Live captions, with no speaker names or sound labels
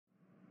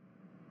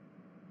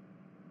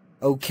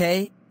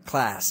Okay,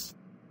 class.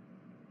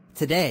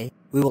 Today,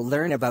 we will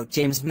learn about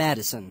James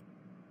Madison.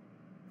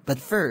 But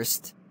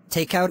first,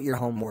 take out your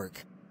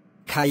homework.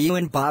 Caillou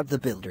and Bob the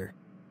Builder.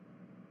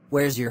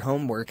 Where's your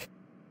homework?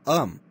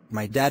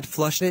 My dad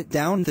flushed it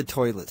down the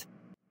toilet.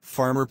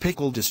 Farmer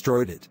Pickle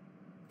destroyed it.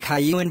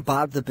 Caillou and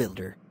Bob the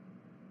Builder.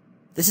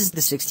 This is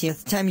the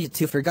 60th time you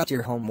two forgot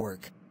your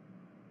homework.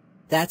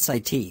 That's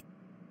IT.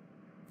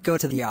 Go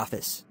to the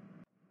office.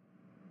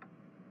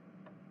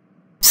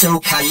 So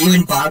Caillou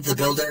and Bob the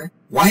Builder,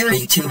 why are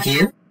you two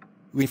here?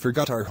 We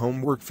forgot our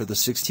homework for the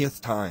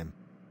 60th time.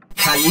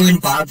 Caillou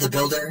and Bob the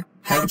Builder,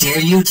 how dare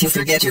you two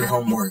forget your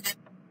homework?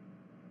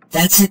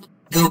 That's it,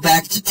 go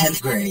back to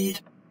 10th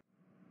grade.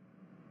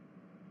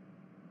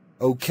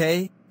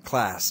 Okay,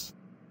 class.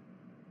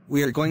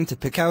 We are going to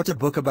pick out a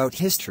book about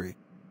history.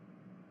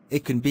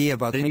 It can be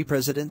about any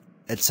president,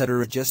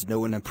 etc. Just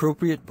no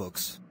inappropriate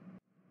books.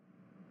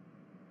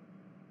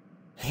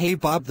 Hey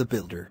Bob the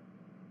Builder.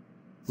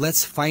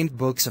 Let's find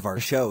books of our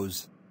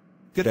shows.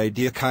 Good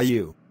idea,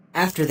 Caillou.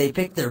 After they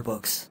pick their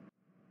books.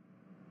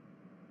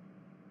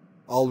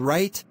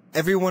 Alright,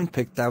 everyone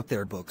picked out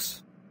their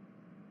books.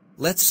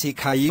 Let's see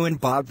Caillou and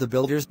Bob the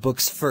Builder's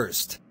books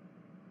first.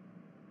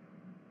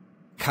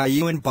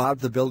 Caillou and Bob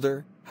the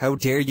Builder, how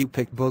dare you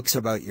pick books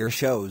about your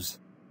shows?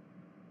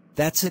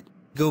 That's it,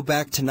 go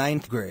back to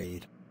 9th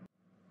grade.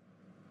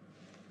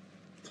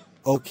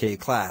 Okay,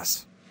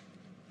 class.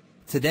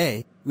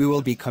 Today, we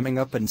will be coming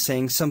up and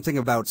saying something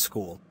about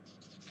school.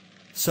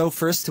 So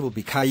first will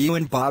be Caillou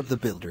and Bob the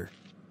Builder.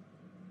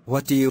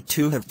 What do you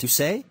two have to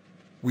say?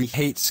 We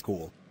hate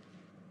school.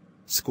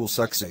 School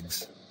sucks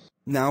eggs.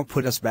 Now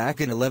put us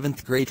back in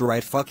 11th grade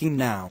right fucking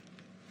now.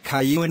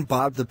 Caillou and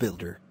Bob the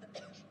Builder.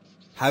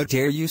 How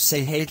dare you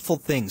say hateful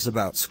things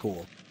about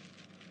school?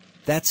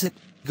 That's it,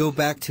 go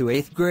back to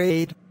 8th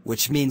grade,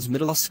 which means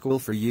middle school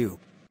for you.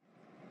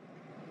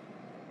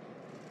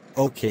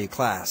 Okay,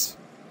 class.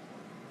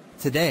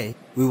 Today,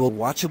 we will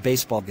watch a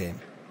baseball game.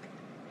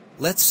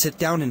 Let's sit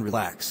down and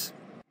relax.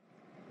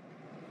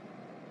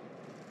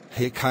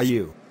 Hey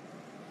Caillou.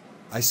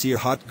 I see a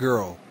hot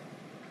girl.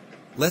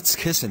 Let's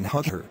kiss and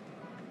hug her.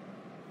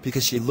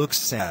 Because she looks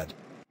sad.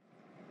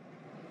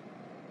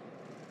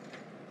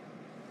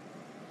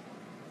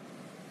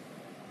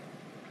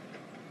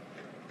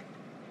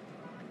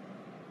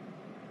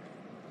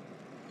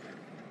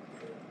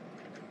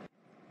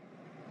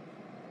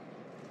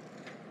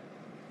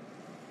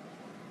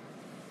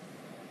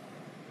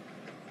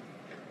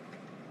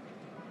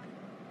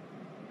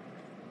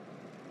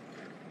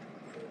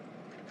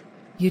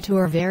 You two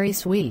are very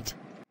sweet.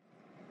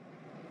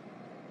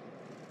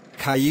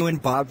 Caillou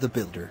and Bob the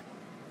Builder.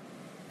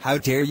 How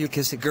dare you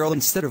kiss a girl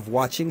instead of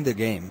watching the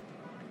game?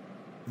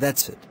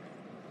 That's it.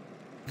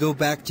 Go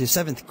back to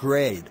 7th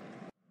grade.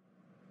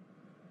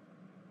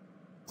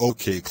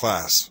 Okay,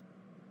 class.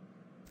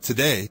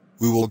 Today,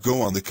 we will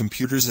go on the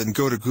computers and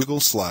go to Google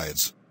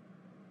Slides.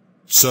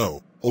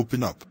 So,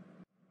 open up.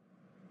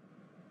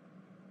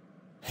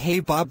 Hey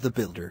Bob the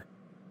Builder.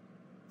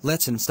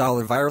 Let's install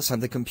a virus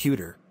on the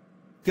computer.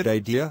 Good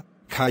idea,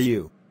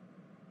 Caillou.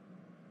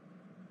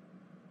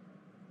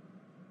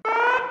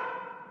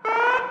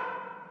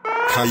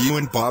 Caillou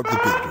and Bob the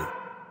Builder.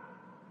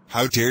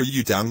 How dare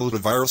you download a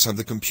virus on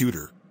the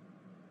computer?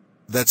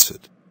 That's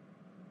it.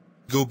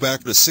 Go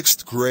back to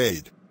 6th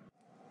grade.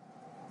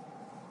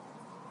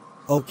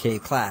 Okay,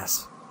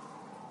 class.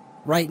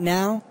 Right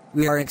now,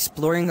 we are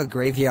exploring a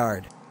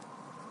graveyard.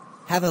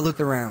 Have a look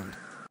around.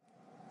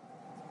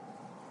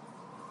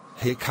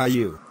 Hey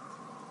Caillou.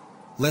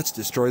 Let's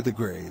destroy the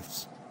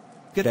graves.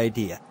 Good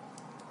idea.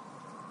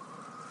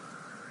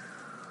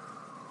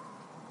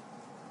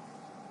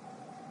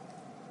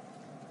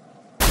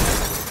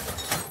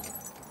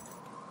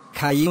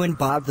 Caillou and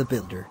Bob the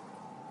Builder.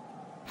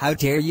 How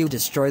dare you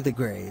destroy the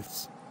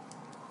graves?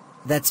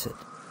 That's it.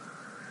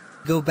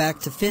 Go back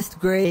to 5th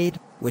grade,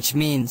 which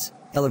means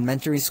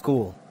elementary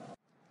school.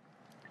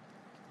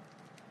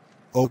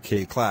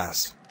 Okay,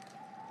 class.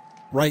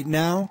 Right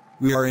now,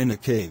 we are in a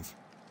cave.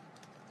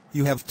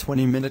 You have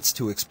 20 minutes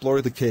to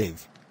explore the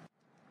cave.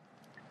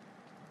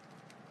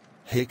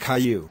 Hey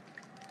Caillou.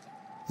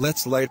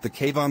 Let's light the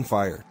cave on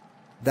fire.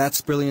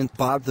 That's brilliant,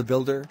 Bob the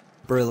Builder.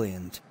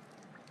 Brilliant.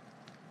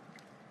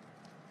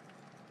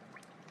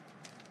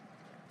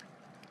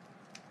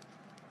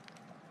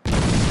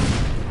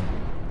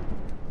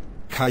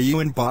 Caillou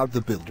and Bob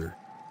the Builder.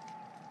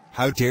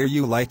 How dare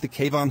you light the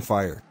cave on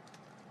fire?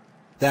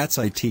 That's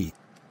IT.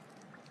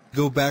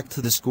 Go back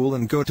to the school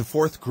and go to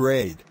 4th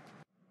grade.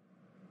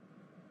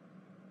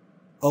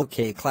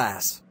 Okay,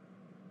 class.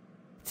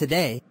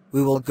 Today,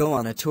 we will go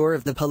on a tour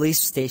of the police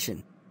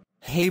station.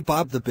 Hey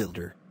Bob the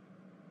Builder.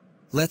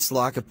 Let's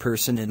lock a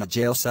person in a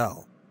jail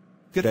cell.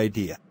 Good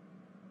idea.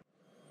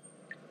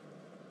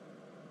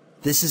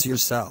 This is your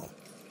cell.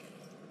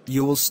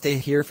 You will stay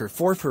here for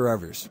 4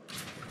 forevers.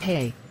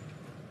 Hey.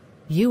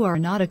 You are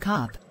not a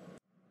cop.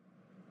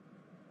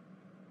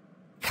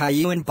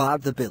 Caillou and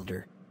Bob the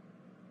Builder.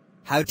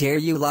 How dare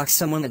you lock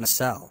someone in a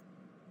cell?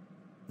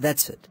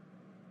 That's it.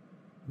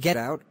 Get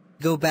out,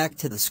 go back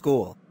to the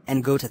school.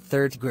 and go to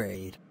 3rd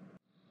grade.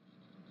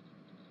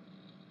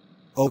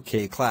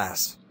 Okay,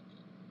 class.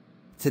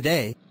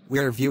 Today, we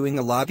are viewing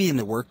a lobby in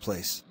the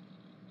workplace.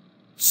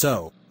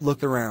 So,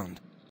 look around.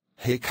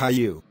 Hey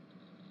Caillou.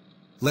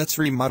 Let's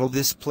remodel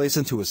this place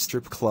into a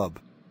strip club.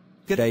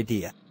 Good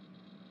idea.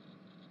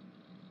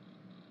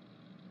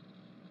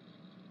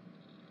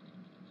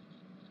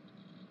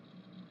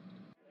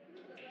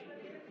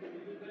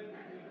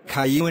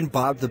 Caillou and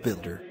Bob the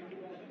Builder.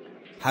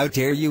 How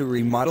dare you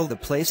remodel the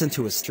place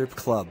into a strip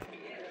club?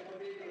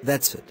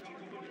 That's it.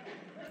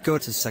 Go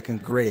to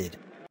 2nd grade.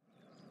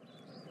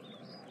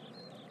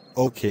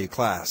 Okay,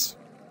 class.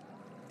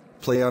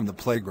 Play on the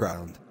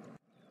playground.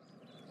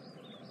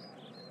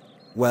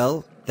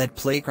 Well, that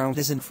playground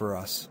isn't for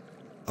us.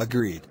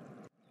 Agreed.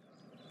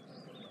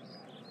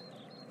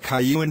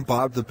 Caillou and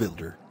Bob the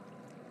Builder.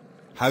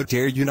 How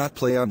dare you not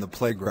play on the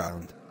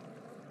playground?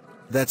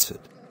 That's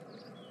it.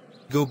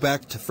 Go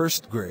back to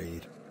 1st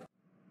grade.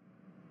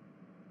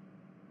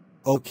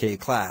 Okay,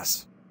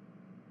 class.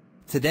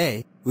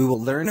 Today, we will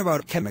learn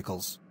about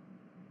chemicals.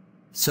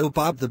 So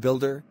Bob the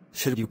Builder,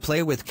 should you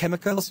play with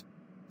chemicals?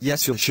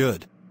 Yes, you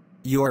should.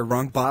 You are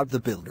wrong, Bob the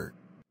Builder.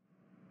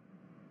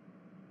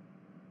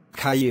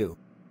 Caillou.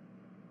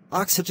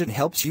 Oxygen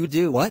helps you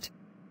do what?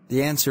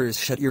 The answer is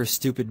shut your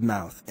stupid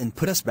mouth and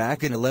put us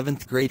back in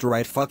 11th grade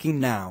right fucking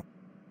now.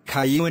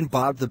 Caillou and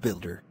Bob the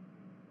Builder.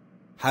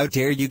 How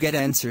dare you get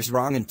answers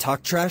wrong and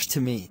talk trash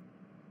to me?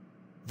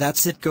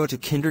 That's it, go to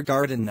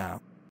kindergarten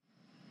now.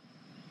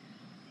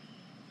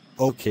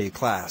 Okay,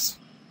 class.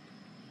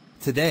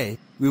 Today,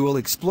 we will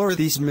explore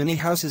these mini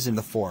houses in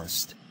the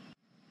forest.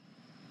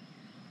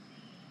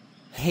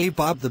 Hey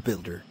Bob the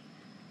Builder.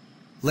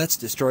 Let's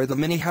destroy the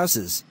mini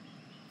houses.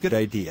 Good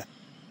idea.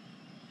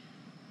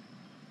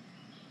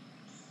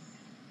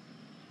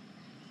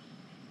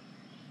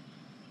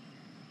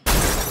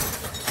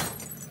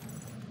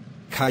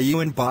 Caillou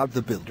and Bob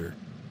the Builder.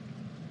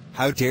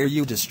 How dare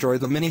you destroy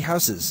the mini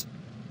houses?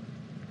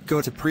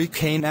 Go to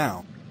pre-K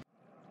now.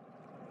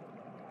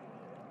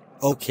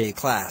 Okay,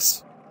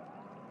 class.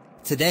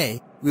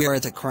 Today, we are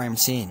at a crime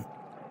scene.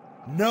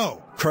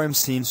 No, crime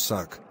scenes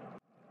suck.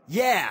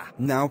 Yeah!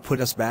 Now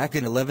put us back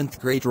in 11th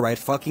grade right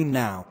fucking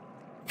now.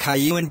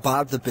 Caillou and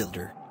Bob the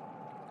Builder.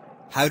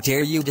 How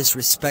dare you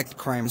disrespect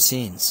crime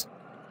scenes?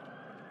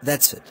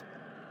 That's it.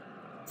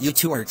 You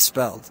two are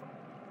expelled.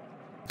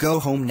 Go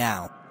home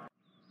now.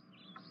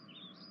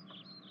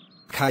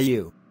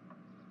 Caillou.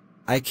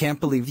 I can't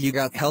believe you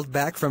got held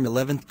back from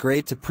 11th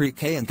grade to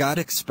pre-K and got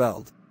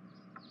expelled.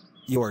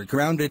 You are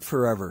grounded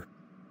forever.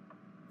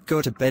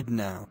 Go to bed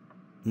now.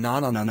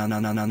 No.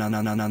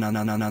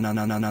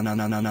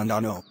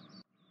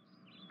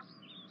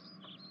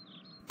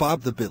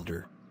 Bob the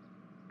Builder.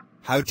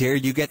 How dare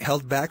you get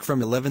held back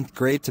from 11th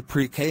grade to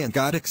pre-K and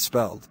got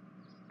expelled?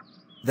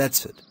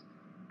 That's it.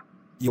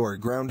 You are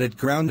grounded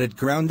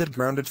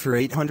for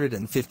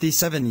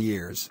 857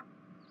 years.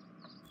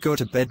 Go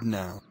to bed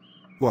now.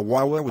 Wow.